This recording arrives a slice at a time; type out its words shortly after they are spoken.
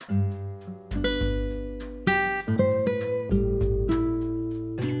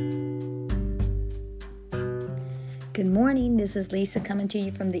Good morning. This is Lisa coming to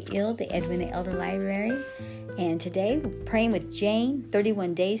you from the Edwina Elder Library. And today, Praying with Jane,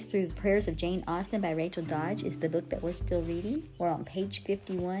 31 Days Through the Prayers of Jane Austen by Rachel Dodge is the book that we're still reading. We're on page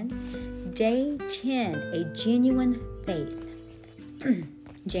 51. Day 10, A Genuine Faith.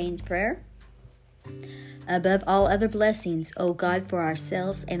 Jane's Prayer. Above all other blessings, O God, for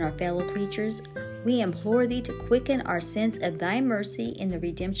ourselves and our fellow creatures, we implore Thee to quicken our sense of Thy mercy in the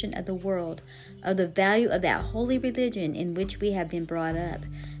redemption of the world, of the value of that holy religion in which we have been brought up,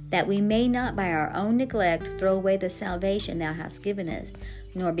 that we may not by our own neglect throw away the salvation Thou hast given us,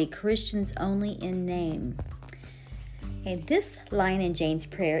 nor be Christians only in name. And this line in Jane's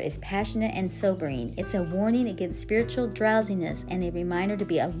prayer is passionate and sobering. It's a warning against spiritual drowsiness and a reminder to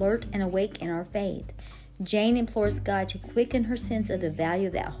be alert and awake in our faith. Jane implores God to quicken her sense of the value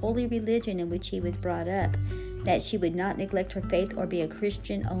of that holy religion in which she was brought up, that she would not neglect her faith or be a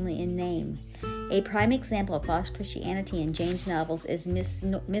Christian only in name. A prime example of false Christianity in Jane's novels is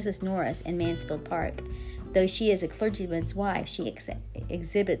Mrs. Norris in Mansfield Park. Though she is a clergyman's wife, she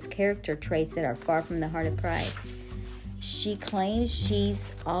exhibits character traits that are far from the heart of Christ. She claims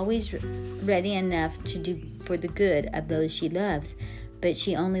she's always ready enough to do for the good of those she loves, but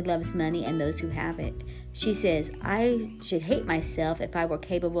she only loves money and those who have it. She says, I should hate myself if I were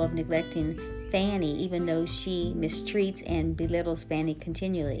capable of neglecting Fanny, even though she mistreats and belittles Fanny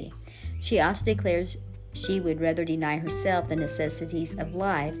continually. She also declares she would rather deny herself the necessities of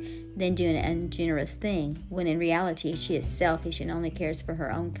life than do an ungenerous thing, when in reality she is selfish and only cares for her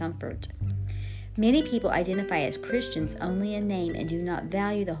own comfort. Many people identify as Christians only in name and do not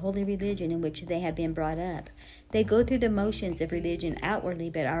value the holy religion in which they have been brought up. They go through the motions of religion outwardly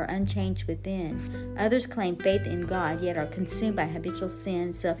but are unchanged within. Others claim faith in God yet are consumed by habitual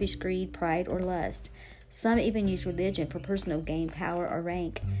sin, selfish greed, pride, or lust. Some even use religion for personal gain, power, or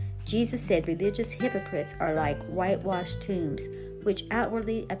rank. Jesus said religious hypocrites are like whitewashed tombs, which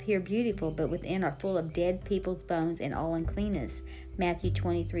outwardly appear beautiful but within are full of dead people's bones and all uncleanness. Matthew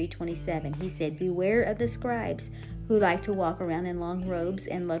 23:27. He said, Beware of the scribes who like to walk around in long robes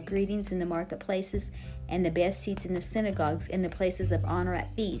and love greetings in the marketplaces and the best seats in the synagogues and the places of honor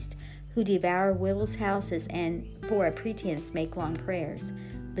at feast, who devour widows' houses and for a pretense make long prayers.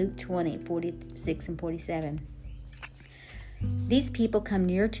 Luke 20:46 and 47. These people come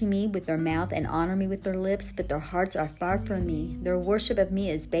near to me with their mouth and honor me with their lips, but their hearts are far from me. Their worship of me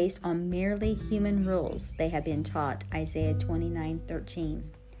is based on merely human rules they have been taught. Isaiah 29:13.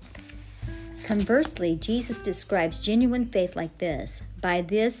 Conversely, Jesus describes genuine faith like this: By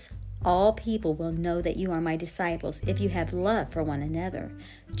this, all people will know that you are my disciples if you have love for one another.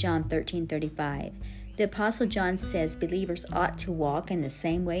 John 13:35. The Apostle John says believers ought to walk in the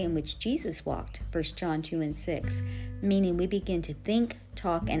same way in which Jesus walked, 1 John 2:6, meaning we begin to think,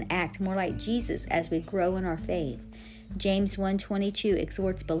 talk, and act more like Jesus as we grow in our faith. James 1:22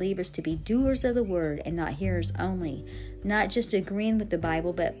 exhorts believers to be doers of the word and not hearers only, not just agreeing with the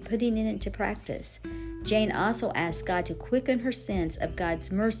Bible but putting it into practice. Jane also asks God to quicken her sense of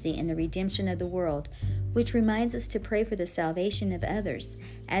God's mercy in the redemption of the world, which reminds us to pray for the salvation of others.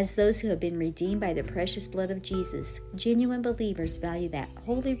 As those who have been redeemed by the precious blood of Jesus, genuine believers value that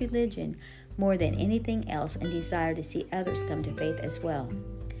holy religion more than anything else and desire to see others come to faith as well.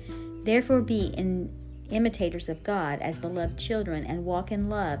 Therefore, be imitators of God as beloved children and walk in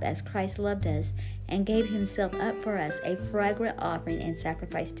love as Christ loved us and gave himself up for us, a fragrant offering and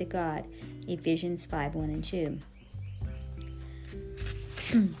sacrifice to God. Ephesians 5:1 and 2.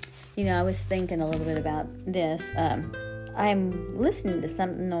 I was thinking a little bit about this. I'm listening to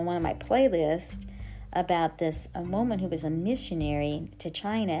something on one of my playlists about a woman who was a missionary to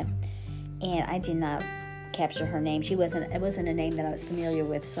China, and I did not capture her name. It wasn't a name that I was familiar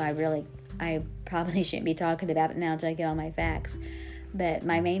with, so I probably shouldn't be talking about it now until I get all my facts. But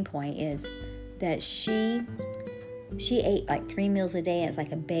my main point is that she ate like 3 meals a day. It's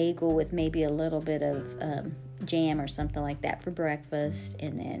like a bagel with maybe a little bit of jam or something like that for breakfast,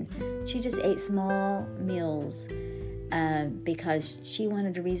 and then she just ate small meals because she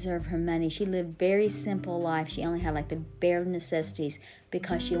wanted to reserve her money. She lived very simple life. She only had like the bare necessities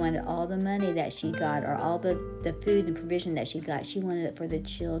because she wanted all the money that she got, or all the food and provision that she got, she wanted it for the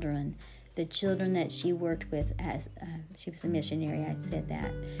children that she worked with as she was a missionary. I said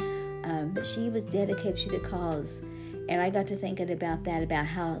that, but she was dedicated to the cause. And I got to thinking about that, about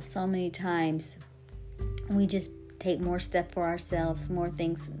how so many times we just take more stuff for ourselves, more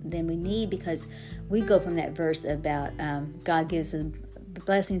things than we need, because we go from that verse about God gives the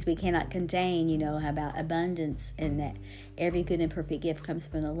blessings we cannot contain, about abundance, and that every good and perfect gift comes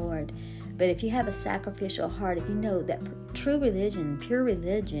from the Lord. But if you have a sacrificial heart, if you know that true religion, pure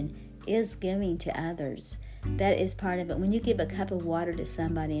religion, is giving to others. That is part of it. When you give a cup of water to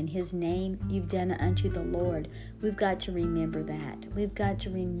somebody in His name, you've done it unto the Lord. We've got to remember that. We've got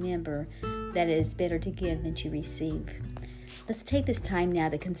to remember that it is better to give than to receive. Let's take this time now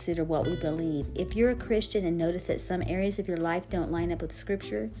to consider what we believe. If you're a Christian and notice that some areas of your life don't line up with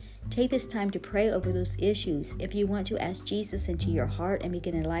Scripture, take this time to pray over those issues. If you want to ask Jesus into your heart and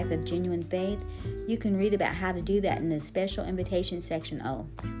begin a life of genuine faith, you can read about how to do that in the special invitation section.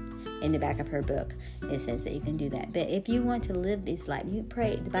 In the back of her book, it says that you can do that. But if you want to live this life, you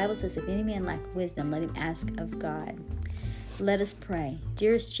pray. The Bible says, if any man lack wisdom, let him ask of God. Let us pray.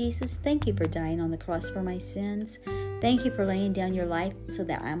 Dearest Jesus, thank you for dying on the cross for my sins. Thank you for laying down your life so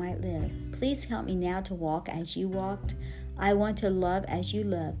that I might live. Please help me now to walk as you walked. I want to love as you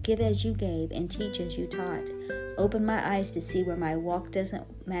love, give as you gave, and teach as you taught. Open my eyes to see where my walk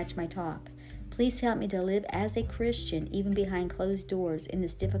doesn't match my talk. Please help me to live as a Christian, even behind closed doors in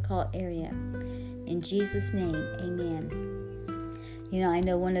this difficult area. In Jesus' name, amen. I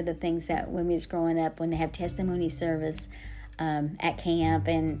know one of the things that when we was growing up, when they have testimony service at camp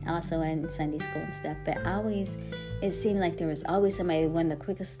and also in Sunday school and stuff, but it seemed like there was always somebody, one of the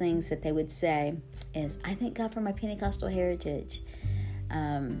quickest things that they would say is, I thank God for my Pentecostal heritage.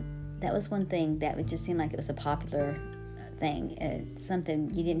 That was one thing that would just seem like it was a popular thing, something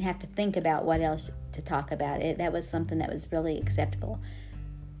you didn't have to think about what else to talk about. That was something that was really acceptable.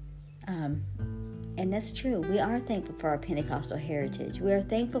 And that's true. We are thankful for our Pentecostal heritage. We are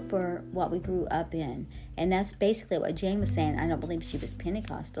thankful for what we grew up in. And that's basically what Jane was saying. I don't believe she was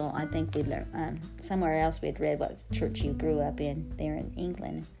Pentecostal. I think we learned somewhere else we had read what church you grew up in there in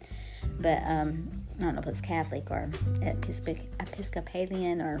England. But I don't know if it was Catholic or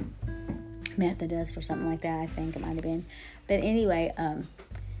Episcopalian or Methodist or something like that. I think it might have been. But anyway,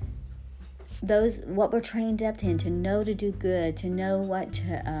 what we're trained up in, to know to do good, to know what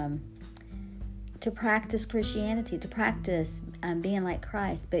to practice Christianity, to practice being like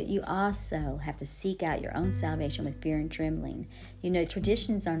Christ. But you also have to seek out your own salvation with fear and trembling.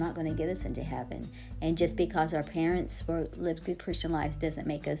 Traditions are not going to get us into heaven, and just because our parents lived good Christian lives doesn't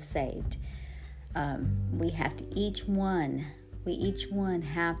make us saved. We each one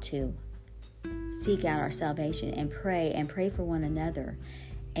have to seek out our salvation and pray for one another,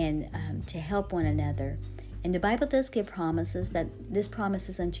 and to help one another. And the Bible does give promises, that this promise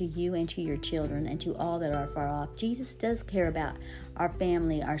is unto you and to your children and to all that are far off. Jesus does care about our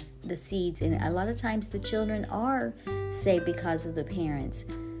family, the seeds, and a lot of times the children are saved because of the parents.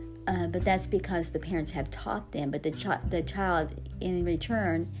 But that's because the parents have taught them. But the child, in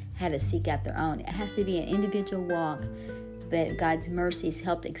return, had to seek out their own. It has to be an individual walk, but God's mercies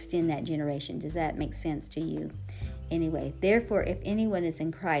helped extend that generation. Does that make sense to you? Anyway, therefore, if anyone is in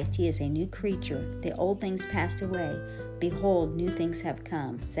Christ, he is a new creature. The old things passed away. Behold, new things have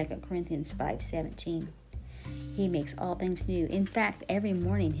come. 2 Corinthians 5:17. He makes all things new. In fact, every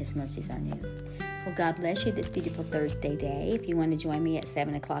morning his mercies are new. Well, God bless you this beautiful Thursday day. If you want to join me at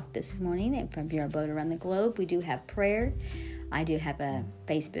 7 o'clock this morning and from your boat around the globe, we do have prayer. I do have a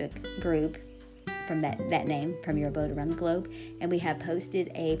Facebook group from that name, From Your Boat Around the Globe, and we have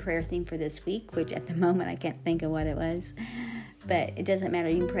posted a prayer theme for this week, which at the moment I can't think of what it was, but it doesn't matter.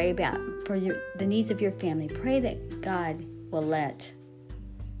 You can pray about the needs of your family. Pray that God will let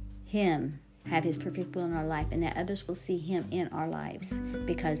Him have His perfect will in our life, and that others will see Him in our lives,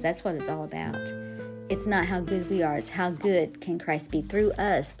 because that's what it's all about. It's not how good we are, it's how good can Christ be through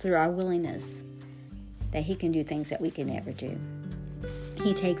us, through our willingness, that He can do things that we can never do.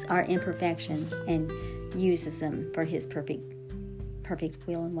 He takes our imperfections and uses them for His perfect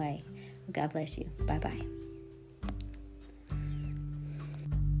will and way. God bless you. Bye-bye.